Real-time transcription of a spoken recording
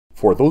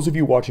For those of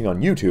you watching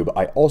on YouTube,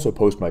 I also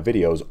post my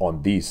videos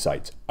on these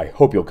sites. I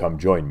hope you'll come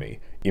join me.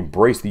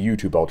 Embrace the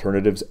YouTube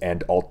alternatives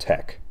and alt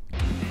tech.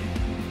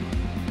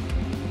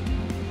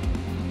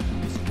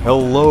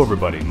 Hello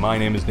everybody, my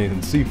name is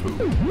NathanSifu,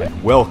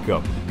 and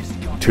welcome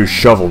To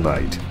Shovel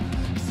Knight.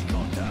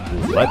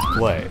 Let's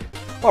Play.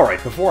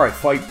 Alright, before I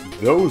fight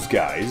those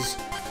guys,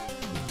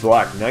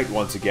 Black Knight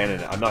once again,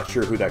 and I'm not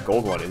sure who that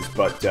gold one is,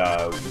 but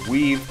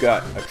we've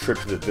got a trip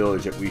to the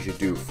village that we should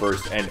do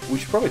first, and we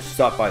should probably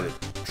stop by the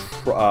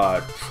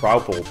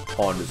Trove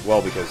pond as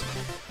well, because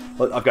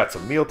I've got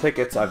some meal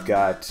tickets, I've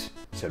got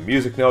some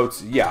music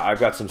notes, yeah, I've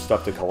got some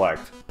stuff to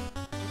collect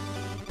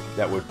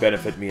that would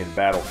benefit me in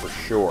battle for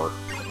sure.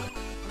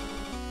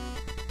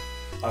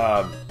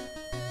 Oh,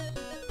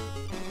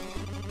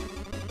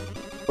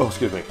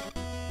 excuse me.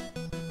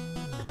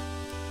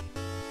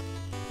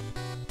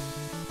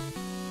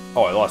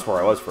 Oh, I lost where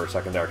I was for a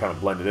second there. I kind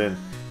of blended in.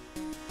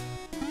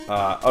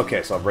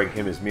 Okay, so I'll bring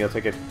him his meal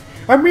ticket.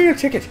 A meal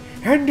ticket!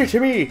 Hand it to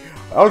me!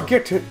 I'll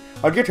get to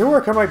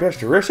work on my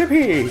best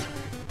recipe!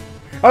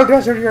 I'll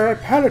dazzle your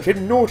palate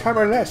in no time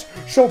or less,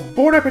 so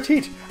bon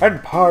appetit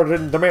and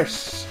pardon the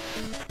mess!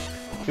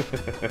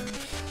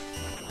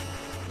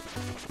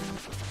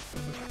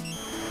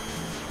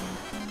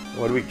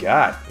 What do we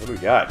got? What do we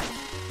got?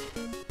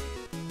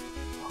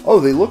 Oh,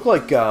 they look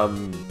like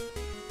lamb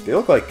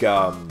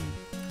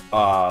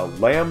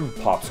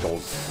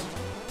popsicles.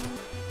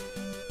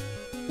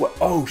 What?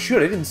 Oh, shoot,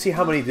 I didn't see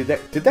how many did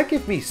that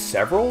give me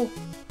several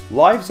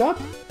lives up?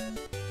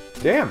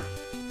 Damn.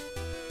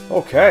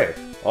 Okay.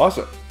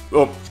 Awesome.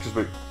 Oh, excuse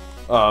me.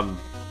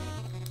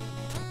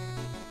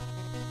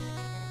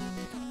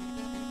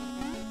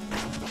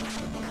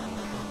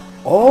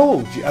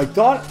 Oh, gee, I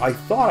thought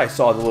I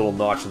saw the little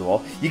notch in the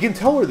wall. You can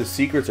tell where the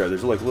secrets are.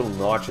 There's like little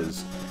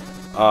notches.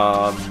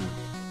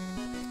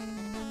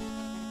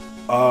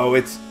 Oh,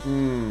 it's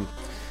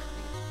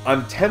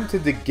I'm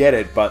tempted to get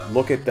it, but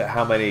look at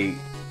how many.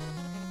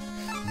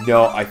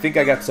 No, I think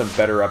I got some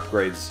better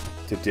upgrades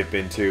to dip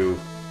into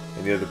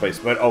in the other place.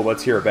 But oh,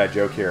 let's hear a bad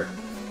joke here.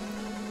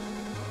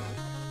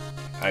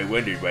 I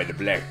wondered why the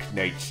Black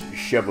Knight's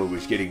shovel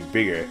was getting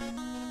bigger,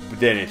 but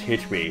then it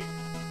hit me.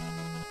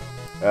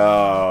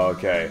 Oh,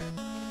 okay.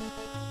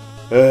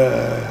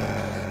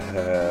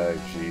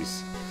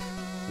 Jeez.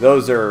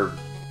 Those are...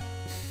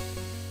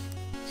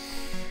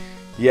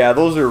 Yeah,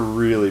 those are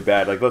really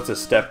bad. Like, that's a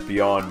step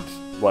beyond,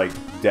 like,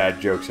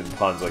 dad jokes and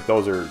puns. Like,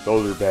 those are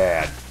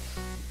bad.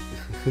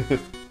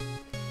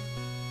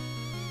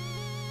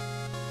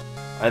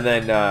 And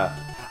then,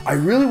 I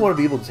really want to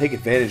be able to take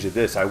advantage of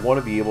this. I want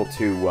to be able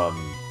to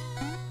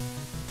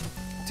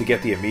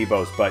get the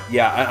amiibos. But,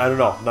 yeah, I don't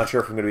know. I'm not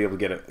sure if I'm going to be able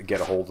to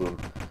get a hold of them.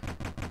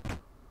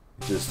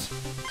 Just,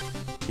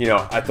 you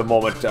know, at the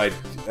moment,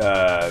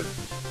 well,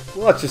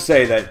 let's just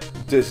say that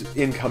this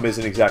income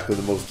isn't exactly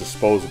the most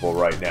disposable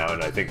right now,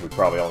 and I think we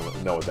probably all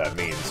know what that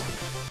means,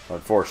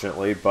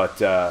 unfortunately,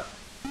 but,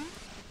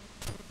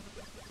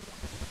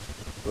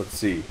 let's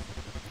see.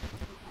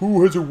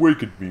 Who has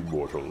awakened me,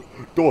 mortal?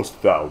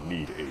 Dost thou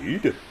need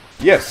aid?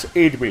 Yes,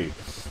 aid me.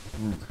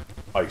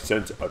 I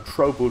sense a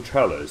trouble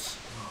chalice.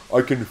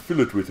 I can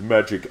fill it with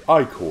magic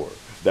ichor.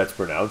 That's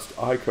pronounced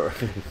ichor.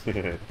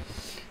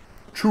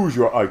 Choose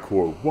your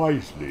ichor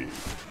wisely.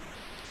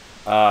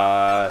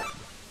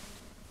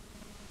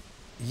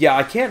 Yeah,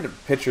 I can't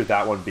picture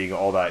that one being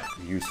all that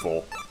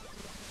useful.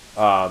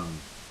 Oh,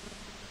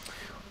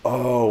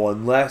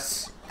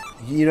 unless,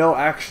 you know,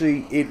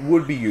 actually, it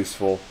would be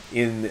useful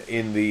in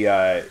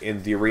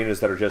the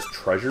arenas that are just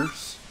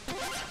treasures.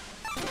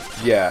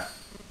 Yeah.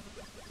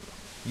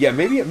 Yeah,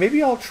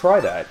 maybe I'll try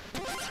that.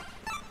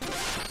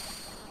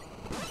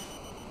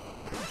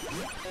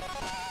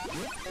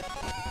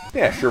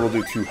 Yeah, sure, we'll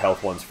do 2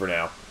 health ones for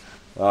now.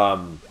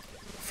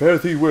 Fare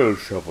thee well,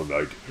 Shovel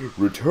Knight.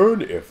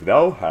 Return if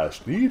thou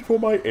hast need for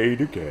my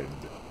aid again.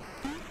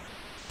 I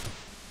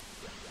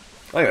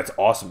think that's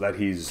awesome that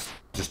he's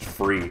just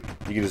free.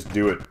 You can just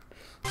do it.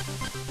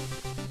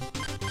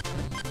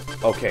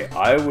 Okay,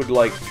 I would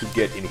like to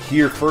get in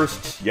here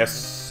first.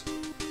 Yes.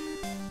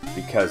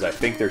 Because I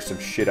think there's some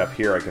shit up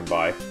here I can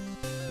buy.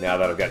 Now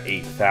that I've got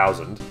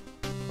 8,000.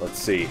 Let's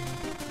see.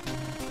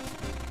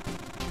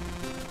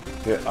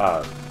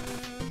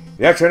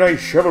 That's a nice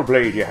shovel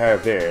blade you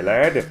have there,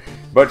 lad.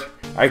 But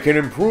I can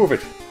improve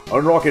it.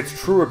 Unlock its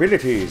true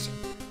abilities.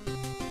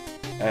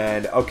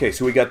 And, okay,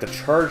 so we got the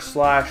Charge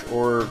Slash,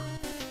 or...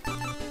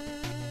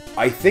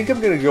 I think I'm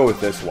going to go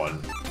with this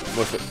one.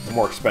 The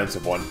more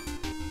expensive one.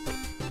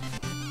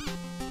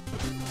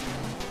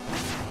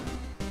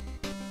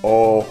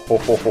 Oh, ho,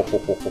 ho, ho, ho,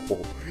 ho,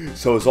 ho.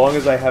 So as long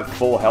as I have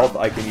full health,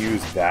 I can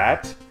use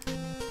that?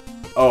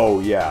 Oh,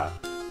 yeah.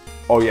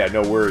 Oh, yeah,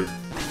 no, we're...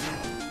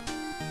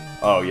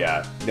 Oh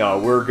yeah, no,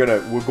 we're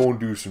gonna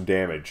do some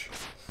damage.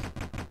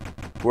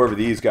 Whoever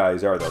these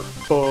guys are, they're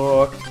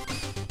fucked.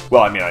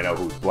 Well, I mean, I know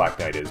who Black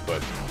Knight is,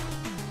 but...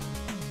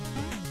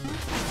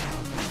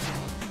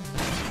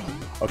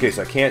 Okay,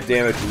 so I can't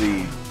damage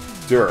the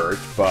dirt,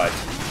 but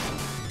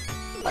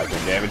I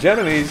can damage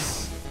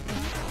enemies.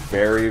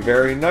 Very,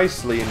 very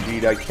nicely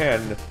indeed I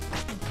can.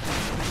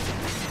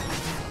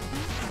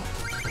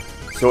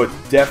 So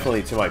it's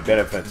definitely to my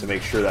benefit to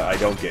make sure that I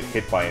don't get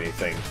hit by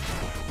anything.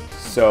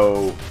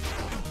 So...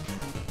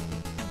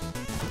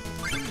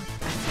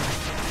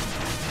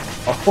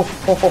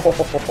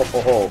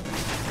 Oh,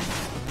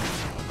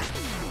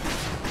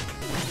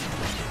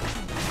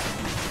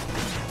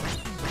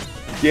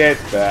 get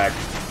back.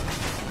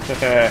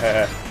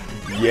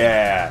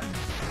 Yeah.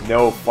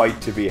 No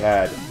fight to be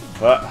had.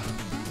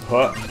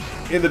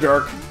 In the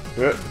dark.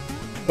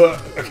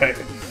 Okay.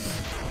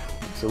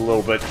 It's a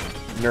little bit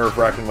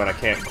nerve-wracking when I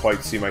can't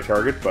quite see my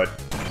target, but...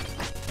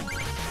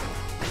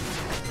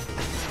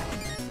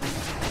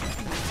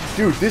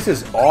 Dude, this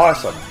is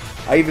awesome!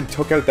 I even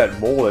took out that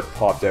mole that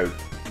popped out.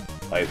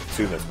 I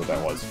assume that's what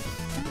that was.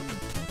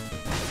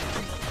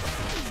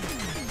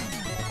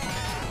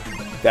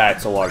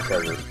 That's a lot of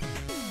treasure.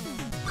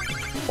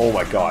 Oh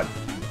my god.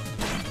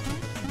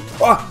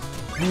 Ah!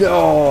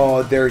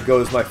 No! There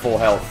goes my full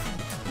health.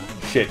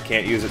 Shit,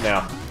 can't use it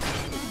now.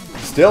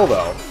 Still,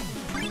 though.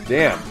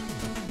 Damn.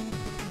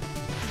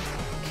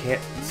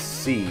 Can't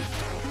see.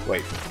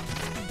 Wait.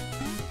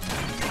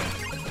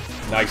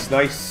 Nice,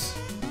 nice.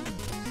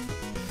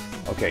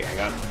 Okay, hang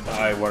on.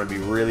 I want to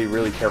be really,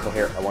 really careful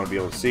here. I want to be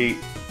able to see.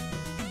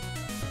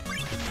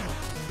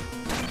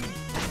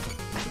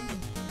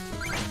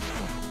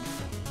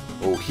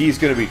 Oh, he's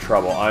going to be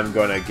trouble. I'm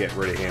going to get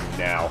rid of him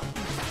now.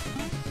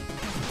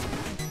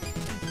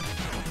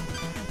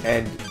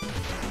 And...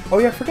 Oh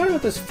yeah, I forgot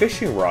about this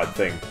fishing rod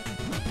thing.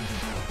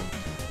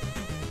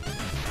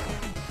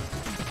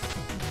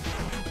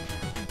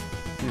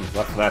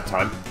 Nothing that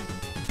time.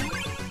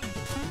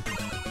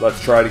 Let's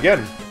try it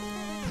again.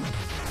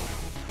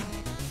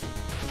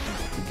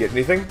 Get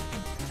anything?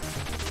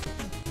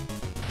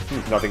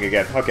 Nothing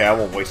again. Okay, I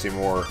won't waste any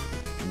more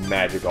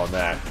magic on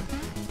that.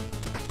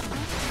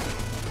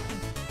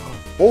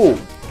 Oh!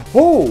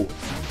 Oh!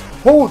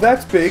 Oh,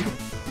 that's big!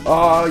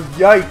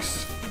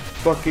 Yikes!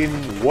 Fucking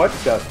what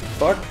the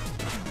fuck?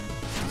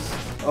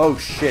 Oh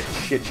shit,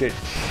 shit, shit,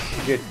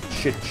 shit,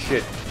 shit,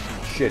 shit,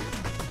 shit.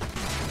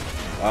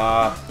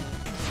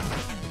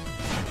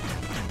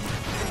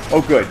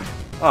 Oh good.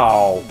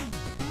 Oh.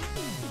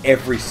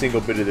 Every single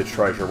bit of the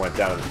treasure went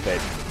down in the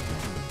pit.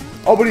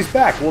 Oh, but he's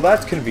back. Well,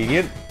 that's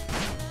convenient.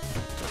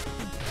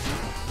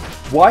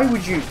 Why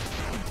would you...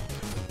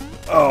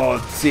 Oh,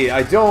 see,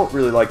 I don't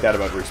really like that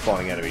about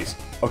respawning enemies.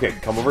 Okay,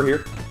 come over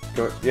here.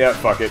 Go... Yeah,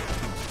 fuck it.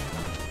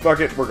 Fuck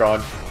it, we're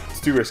gone.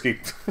 It's too risky.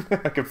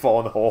 I can fall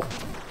in the hole.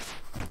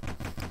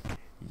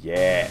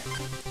 Yeah.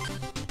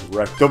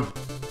 Wreck them.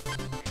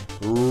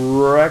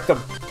 Wreck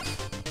them.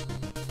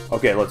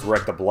 Okay, let's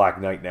wreck the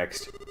Black Knight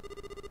next.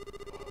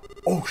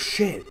 Oh,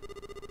 shit.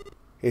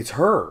 It's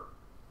her.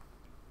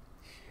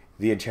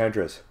 The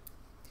Enchantress.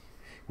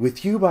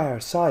 With you by our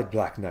side,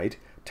 Black Knight,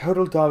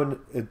 total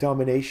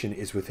domination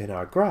is within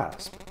our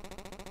grasp.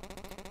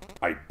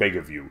 I beg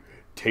of you,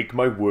 take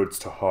my words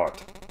to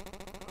heart.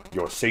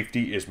 Your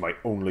safety is my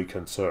only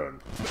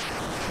concern.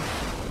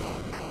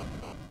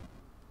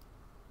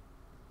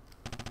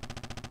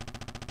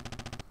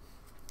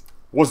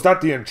 Was that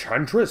the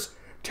Enchantress?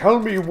 Tell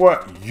me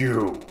what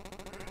you...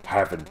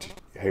 Haven't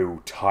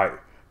you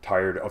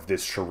tired of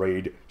this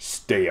charade?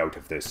 Stay out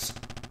of this.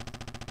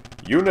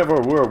 You never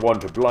were one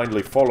to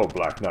blindly follow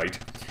Black Knight,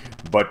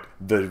 but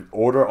the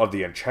order of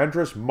the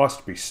Enchantress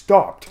must be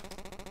stopped.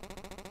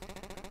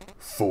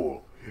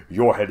 Fool,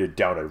 you're headed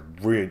down a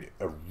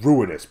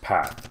ruinous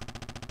path.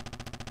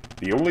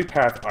 The only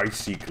path I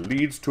seek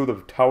leads to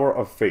the Tower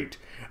of Fate,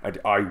 and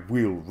I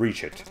will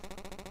reach it.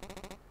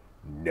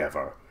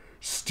 Never.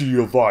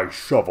 Steal thy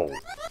shovel.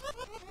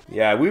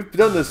 Yeah, we've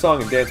done this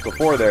song and dance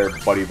before there,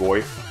 buddy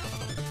boy.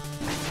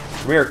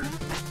 Come here.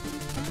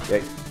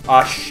 Okay.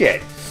 Ah,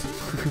 shit.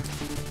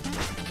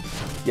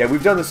 Yeah,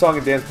 we've done the song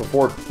and dance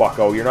before,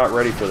 bucko. You're not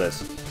ready for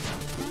this.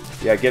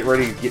 Yeah, get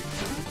ready.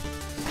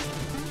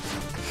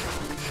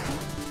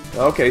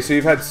 Okay, so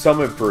you've had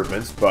some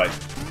improvements, but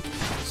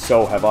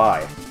so have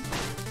I.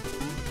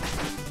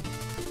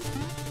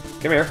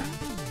 Come here.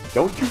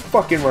 Don't you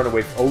fucking run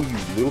away. Oh, you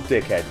little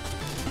dickhead.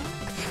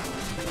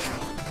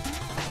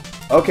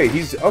 Okay,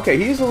 he's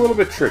a little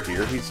bit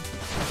trickier. He's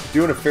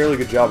doing a fairly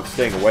good job of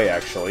staying away,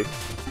 actually.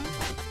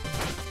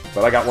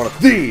 But I got one of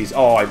these!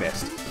 Oh, I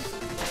missed.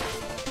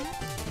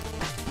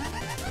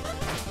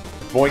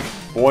 Boink,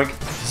 boink,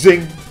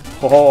 zing!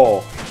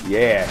 Oh,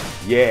 yeah,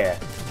 yeah,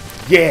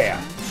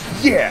 yeah,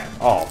 yeah!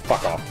 Oh,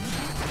 fuck off.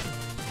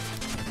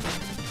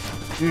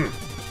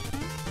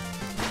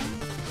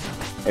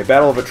 Hey,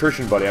 battle of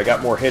attrition, buddy. I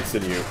got more hits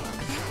than you.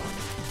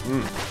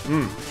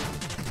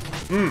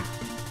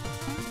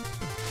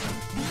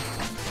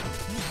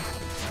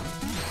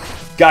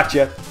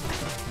 Gotcha!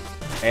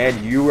 And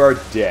you are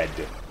dead.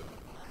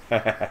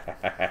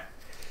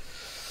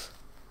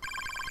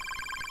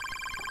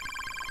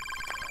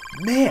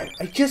 Man,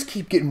 I just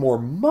keep getting more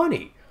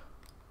money.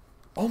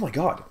 Oh my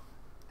god.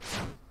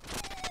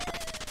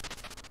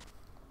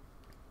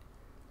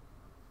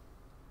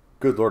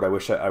 Good lord, I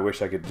wish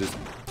I could just...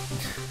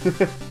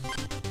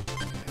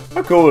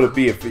 How cool would it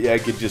be if I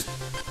could just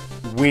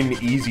win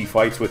easy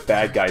fights with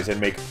bad guys and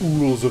make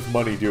oodles of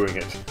money doing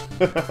it?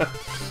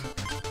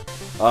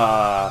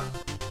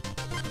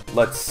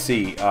 Let's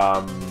see.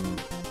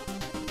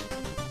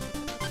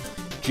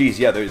 Geez,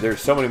 yeah,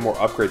 there's so many more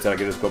upgrades that I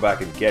can just go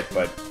back and get,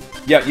 but...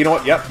 Yeah, you know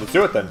what? Yep, let's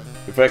do it then.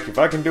 If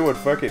I can do it,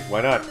 fuck it.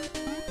 Why not?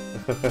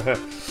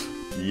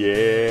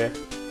 Yeah.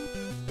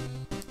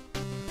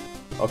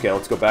 Okay,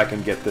 let's go back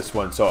and get this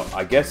one. So,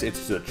 I guess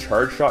it's a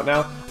charge shot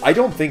now. I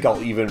don't think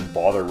I'll even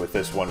bother with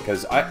this one,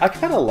 because I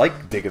kind of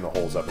like digging the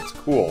holes up. It's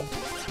cool.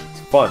 It's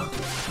fun.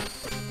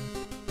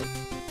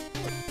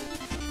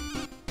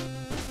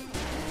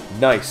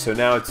 Nice, so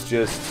now it's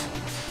just...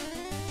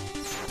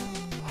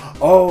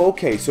 Oh,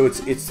 okay, so it's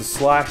the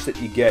slash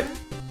that you get,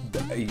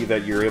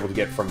 that you're able to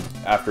get from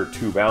after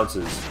 2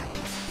 bounces,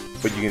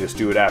 but you can just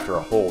do it after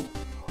a hold.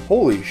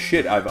 Holy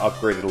shit, I've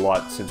upgraded a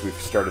lot since we've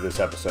started this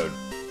episode.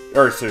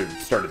 Or,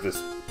 started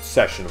this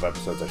session of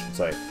episodes, I should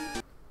say.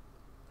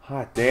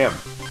 Hot damn.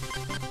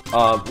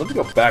 Let me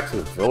go back to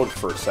the village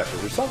for a second.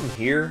 Is there something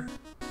here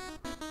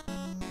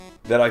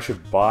that I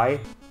should buy?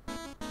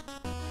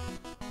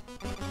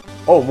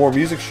 Oh, more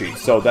music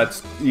sheets, so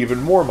that's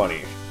even more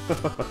money.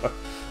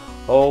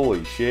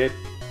 Holy shit.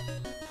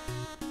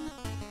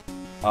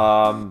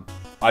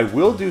 I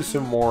will do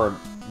some more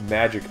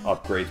magic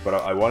upgrades, but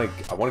I want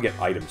to get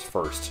items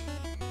first.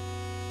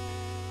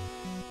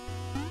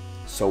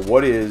 So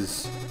what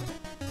is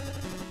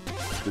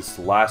this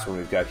last one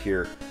we've got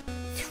here?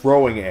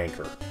 Throwing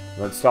anchor,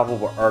 an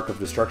unstoppable arc of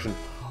destruction.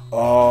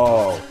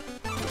 Oh,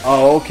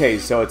 okay.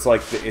 So it's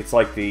like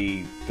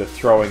the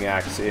throwing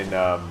axe in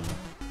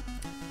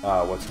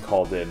what's it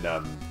called in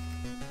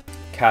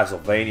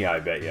Castlevania, I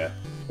bet ya.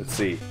 Let's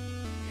see.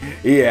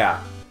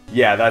 Yeah,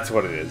 that's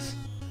what it is.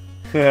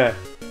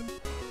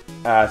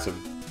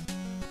 Awesome.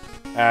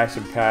 I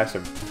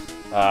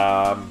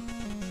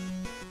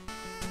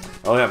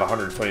only have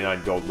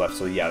 129 gold left,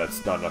 so yeah,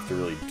 that's not enough to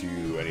really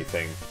do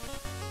anything.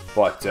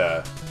 But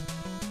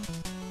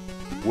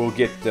we'll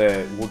get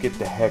the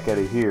heck out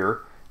of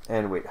here.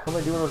 And wait, how am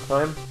I doing on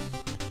time?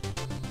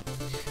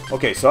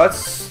 Okay, so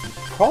that's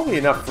probably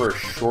enough for a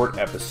short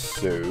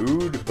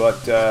episode,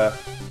 but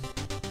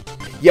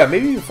yeah,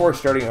 maybe before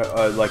starting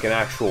like an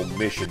actual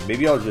mission,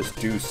 maybe I'll just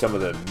do some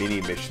of the mini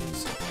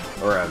missions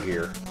around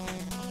here.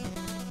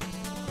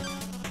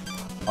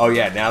 Oh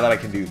yeah, now that I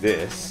can do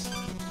this.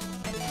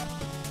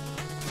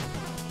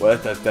 Well,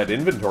 that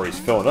inventory's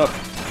filling up.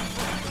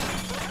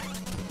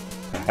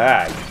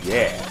 Haha,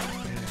 yeah.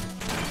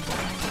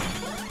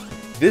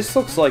 This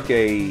looks like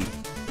a...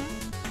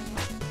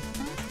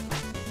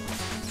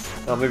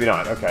 Oh, maybe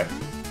not. Okay.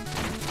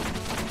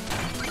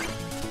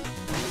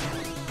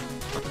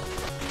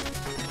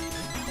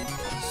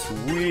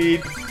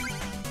 Sweet.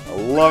 I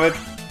love it.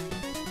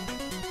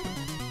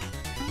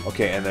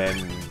 Okay, and then...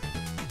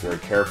 Very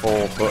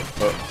careful.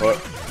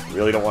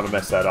 Really don't want to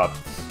mess that up.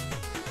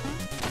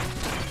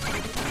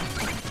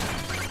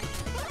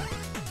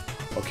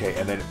 Okay,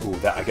 and then, ooh,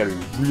 I gotta be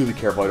really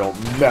careful I don't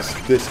mess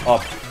this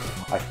up.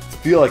 I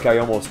feel like I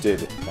almost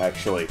did,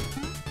 actually.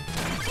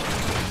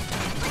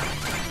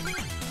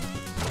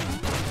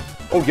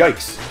 Oh,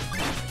 yikes.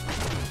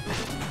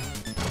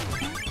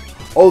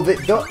 Oh,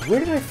 where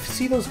did I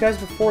see those guys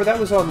before? That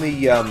was on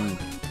the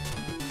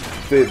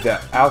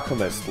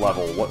alchemist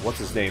level. What's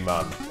his name?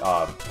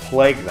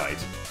 Plague Knight.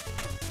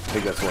 I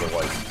think that's what it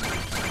was.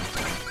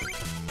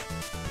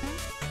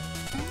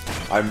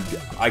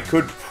 I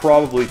could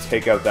probably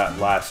take out that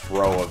last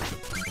row of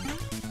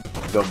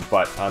them,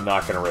 but I'm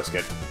not gonna risk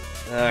it.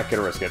 Not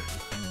gonna risk it.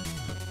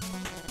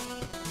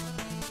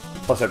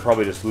 Plus, I'd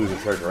probably just lose the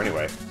treasure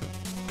anyway.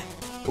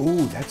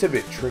 Ooh, that's a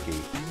bit tricky.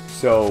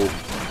 So...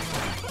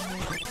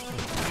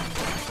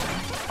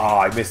 Oh,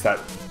 I missed that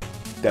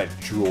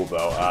jewel,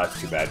 though.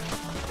 That's too bad.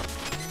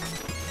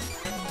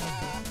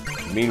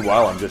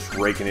 Meanwhile, I'm just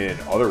raking it in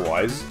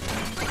otherwise.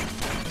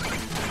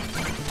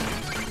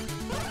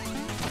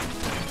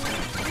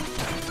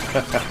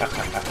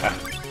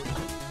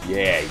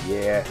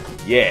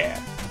 Yeah.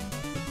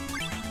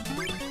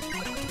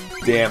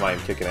 Damn, I'm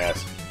kicking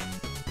ass.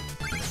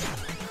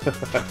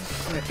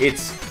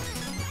 It's...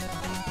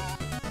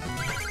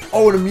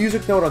 Oh, and a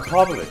music note on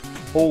top of it.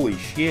 Holy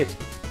shit.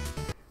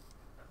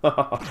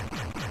 What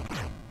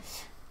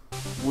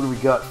do we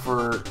got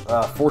for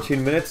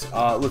 14 minutes?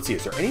 Let's see,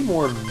 is there any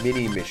more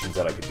mini missions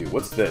that I could do?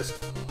 What's this?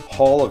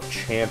 Hall of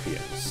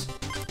Champions.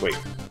 Wait.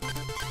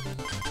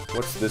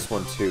 What's this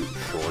one too?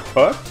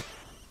 Shortcut?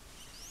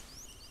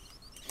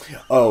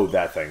 Oh,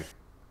 that thing.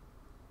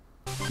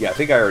 Yeah, I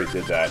think I already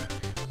did that.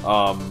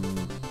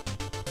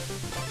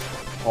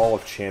 Hall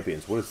of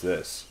Champions. What is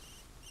this?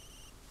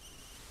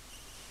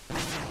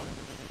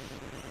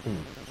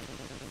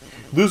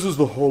 This is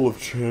the Hall of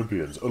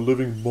Champions, a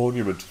living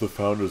monument to the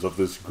founders of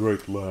this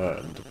great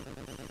land.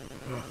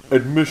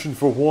 Admission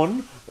for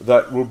one,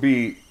 that will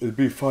be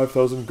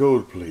 5,000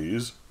 gold,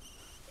 please.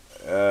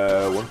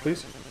 One,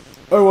 please?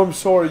 Oh, I'm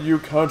sorry, you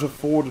can't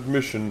afford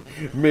admission.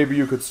 Maybe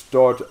you could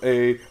start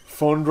a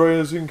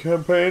fundraising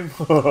campaign?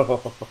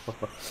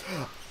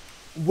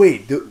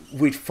 Wait,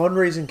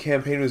 fundraising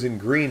campaign was in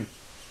green.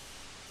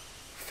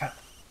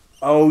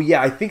 Oh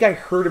yeah, I think I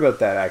heard about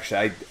that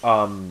actually.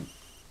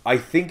 I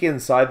think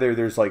inside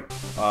there's like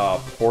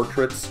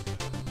portraits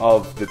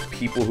of the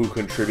people who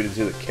contributed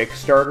to the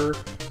Kickstarter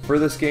for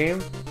this game,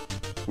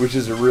 which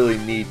is a really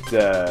neat,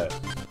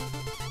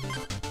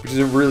 which is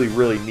a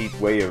really neat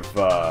way of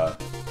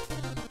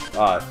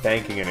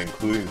thanking and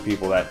including the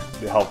people that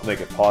helped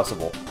make it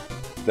possible.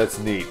 That's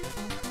neat.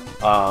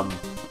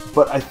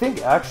 But I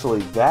think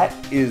actually that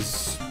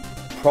is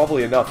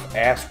probably enough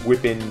ass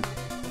whipping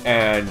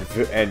and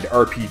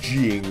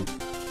RPGing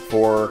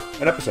for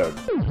an episode.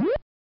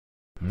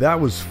 That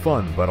was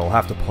fun, but I'll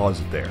have to pause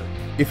it there.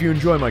 If you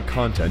enjoy my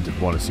content and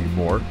want to see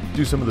more,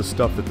 do some of the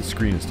stuff that the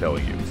screen is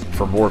telling you.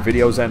 For more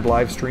videos and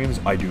live streams,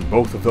 I do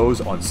both of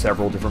those on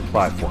several different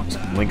platforms.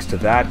 Links to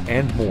that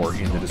and more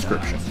in the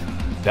description.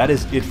 That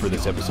is it for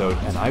this episode,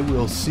 and I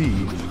will see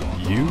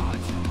you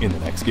in the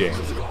next game.